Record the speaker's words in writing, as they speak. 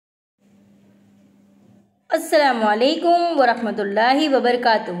Assalamu alaikum wa rahmatullahi wa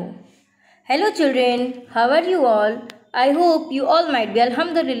barakatuhu. Hello children, how are you all? I hope you all might be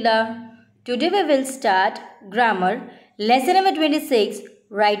alhamdulillah. Today we will start grammar lesson number 26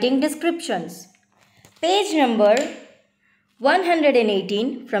 writing descriptions. Page number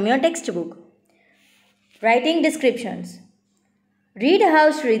 118 from your textbook. Writing descriptions. Read how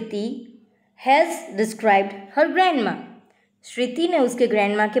Shriti has described her grandma. श्रुति ने उसके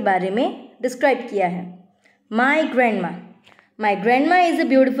grandma के बारे में describe किया है. My grandma. My grandma is a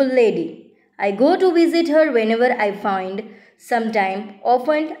beautiful lady. I go to visit her whenever I find some time.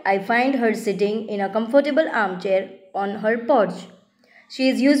 Often I find her sitting in a comfortable armchair on her porch. She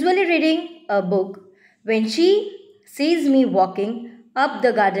is usually reading a book. When she sees me walking up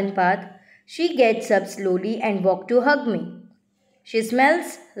the garden path, she gets up slowly and walks to hug me. She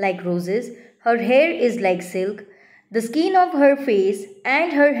smells like roses. Her hair is like silk. The skin of her face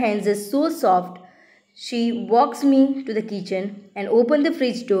and her hands is so soft. She walks me to the kitchen and opens the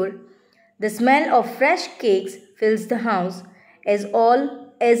fridge door. The smell of fresh cakes fills the house. As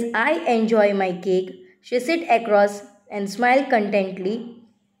I enjoy my cake, she sits across and smiles contentedly.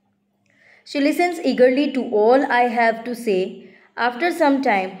 She listens eagerly to all I have to say. After some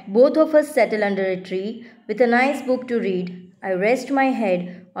time, both of us settle under a tree with a nice book to read. I rest my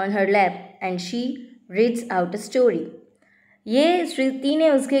head on her lap and she reads out a story. ये श्रुति ने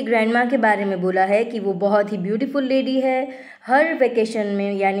उसके grandma के बारे में बोला है कि वो बहुत ही ब्यूटीफुल लेडी है. हर वेकेशन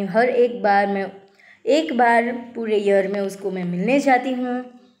में यानी हर एक बार पूरे ईयर में उसको मैं मिलने जाती हूँ.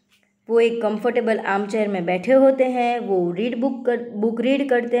 वो एक कंफर्टेबल आर्म चेयर में बैठे होते हैं. वो बुक रीड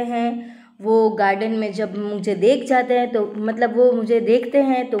करते हैं. वो गार्डन में जब मुझे देख जाते हैं तो मतलब वो मुझे देखते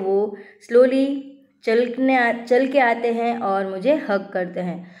हैं तो वो स्लोली चल के आते हैं और मुझे हग करते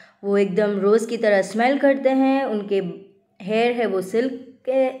हैं. वो एकदम रोज़ की तरह स्मेल करते हैं. उनके हेयर है वो सिल्क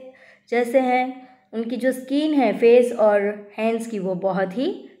के जैसे हैं. उनकी जो स्किन है फेस और हैंड्स की वो बहुत ही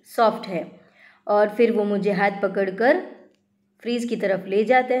सॉफ्ट है. और फिर वो मुझे हाथ पकड़कर फ्रीज़ की तरफ ले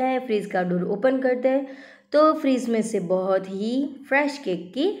जाते हैं. फ्रीज़ का डोर ओपन करते हैं तो फ्रीज़ में से बहुत ही फ्रेश केक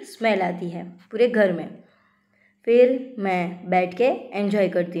की स्मेल आती है पूरे घर में. फिर मैं बैठ के एंजॉय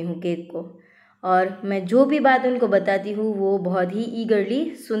करती हूँ केक को और मैं जो भी बात उनको बताती हूँ वो बहुत ही ईगरली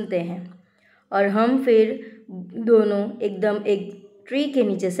सुनते हैं. और हम फिर दोनों एकदम एक ट्री के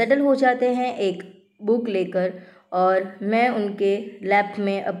नीचे सेटल हो जाते हैं एक बुक लेकर और मैं उनके लैप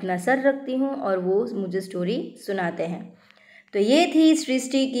में अपना सर रखती हूँ और वो मुझे स्टोरी सुनाते हैं. तो ये थी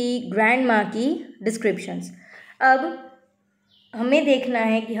सृष्टि की ग्रैंड माँ की डिस्क्रिप्शंस. अब हमें देखना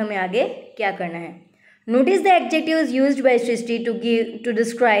है कि हमें आगे क्या करना है. Notice the adjectives used by Srishti to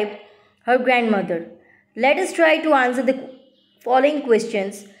describe her grandmother. Let us try to answer the following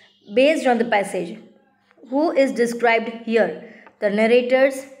questions based on the passage. Who is described here? The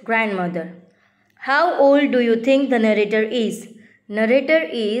narrator's grandmother. How old do you think the narrator is? Narrator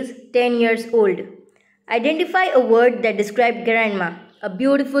is 10 years old. Identify a word that describes grandma. A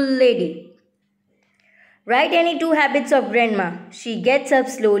beautiful lady. Write any two habits of grandma. She gets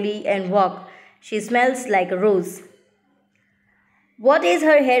up slowly and walks. She smells like a rose. What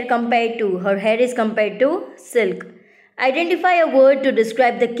is her hair compared to? Her hair is compared to silk. Identify a word to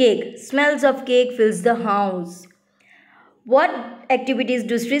describe the cake. Smells of cake fills the house. What activities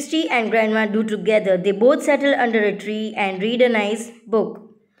do Srishti and grandma do together? They both settle under a tree and read a nice book.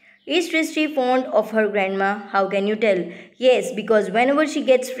 Is Srishti fond of her grandma? How can you tell? Yes, because whenever she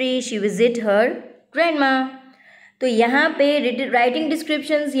gets free, she visits her grandma. तो यहाँ पे writing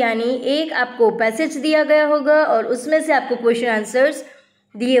descriptions यानी एक आपको passage दिया गया होगा और उसमें से आपको क्वेश्चन आंसर्स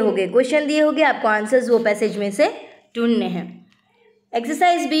दिए होंगे. आपको आंसर्स वो पैसेज में से ढूंढने हैं.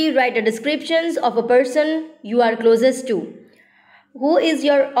 Exercise B. Right a descriptions of a person you are closest to. Who is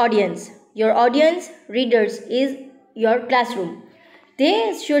your audience? Your audience readers is your classroom.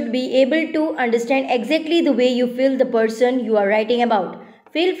 They should be able to understand exactly the way you feel the person you are writing about.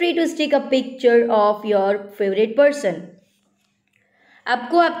 Feel free to stick a picture of your favourite person.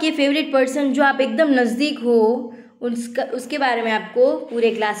 आपको आपके favourite person जो आप एकदम नज़दीक हो उसके बारे में आपको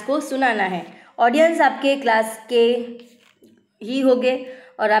पूरे क्लास को सुनाना है. ऑडियंस आपके क्लास के ही होंगे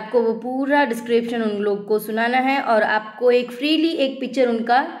और आपको वो पूरा डिस्क्रिप्शन उन लोग को सुनाना है और आपको एक पिक्चर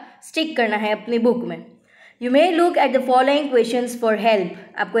उनका स्टिक करना है अपनी बुक में. You may look at the following questions for help.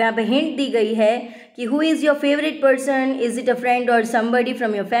 आपको यहाँ पे हिंट दी गई है कि who is your favourite person? Is it a friend और somebody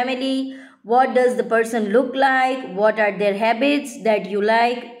from your family? What does the person look like? What are their habits that you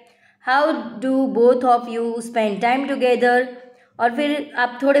like? How do both of you spend time together? और फिर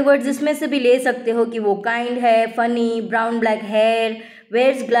आप थोड़े words इसमें से भी ले सकते हो कि वो काइंड है, funny, brown black hair,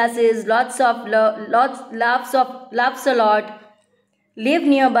 wears glasses, laughs a lot. live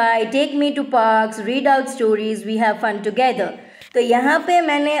nearby, take me to parks, read out stories, we have fun together. तो यहाँ पे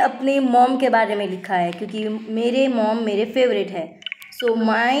मैंने अपनी मॉम के बारे में लिखा है क्योंकि मेरे मॉम मेरे फेवरेट है. सो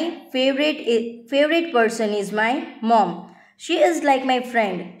my favourite person is my mom. She is like my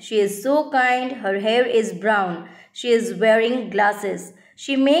friend. She is so kind. Her hair is brown. She is wearing glasses.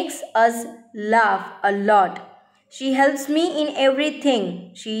 She makes us laugh a lot. She helps me in everything.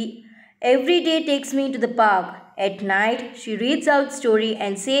 She every day takes me to the park. At night, she reads out story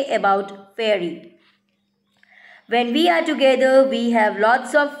and say about fairy. When we are together, we have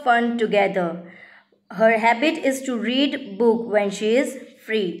lots of fun together. Her habit is to read book when she is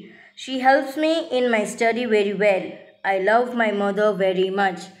free. She helps me in my study very well. I love my mother very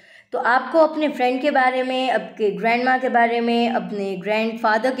much. तो आपको अपने friend के बारे में, आपके grandma के बारे में, अपने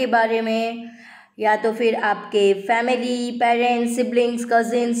ग्रैंडफादर के बारे में, या तो फिर आपके family, parents, siblings,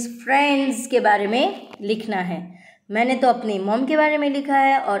 cousins, friends के बारे में लिखना है. मैंने तो अपनी मॉम के बारे में लिखा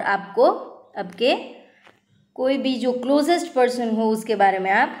है और आपको आपके कोई भी जो क्लोजेस्ट पर्सन हो उसके बारे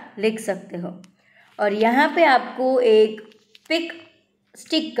में आप लिख सकते हो. और यहाँ पे आपको एक पिक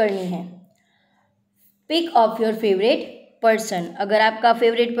स्टिक करनी है. Pick of your favourite person. अगर आपका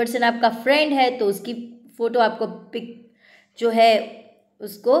फेवरेट पर्सन आपका फ्रेंड है तो उसकी फ़ोटो आपको पिक जो है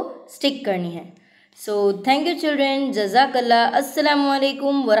उसको स्टिक करनी है. So thank you children. जज़ाकल्लाह. अस्सलामु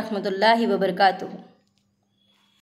अलैकुम वरहमतुल्लाहि वबरकातुहू.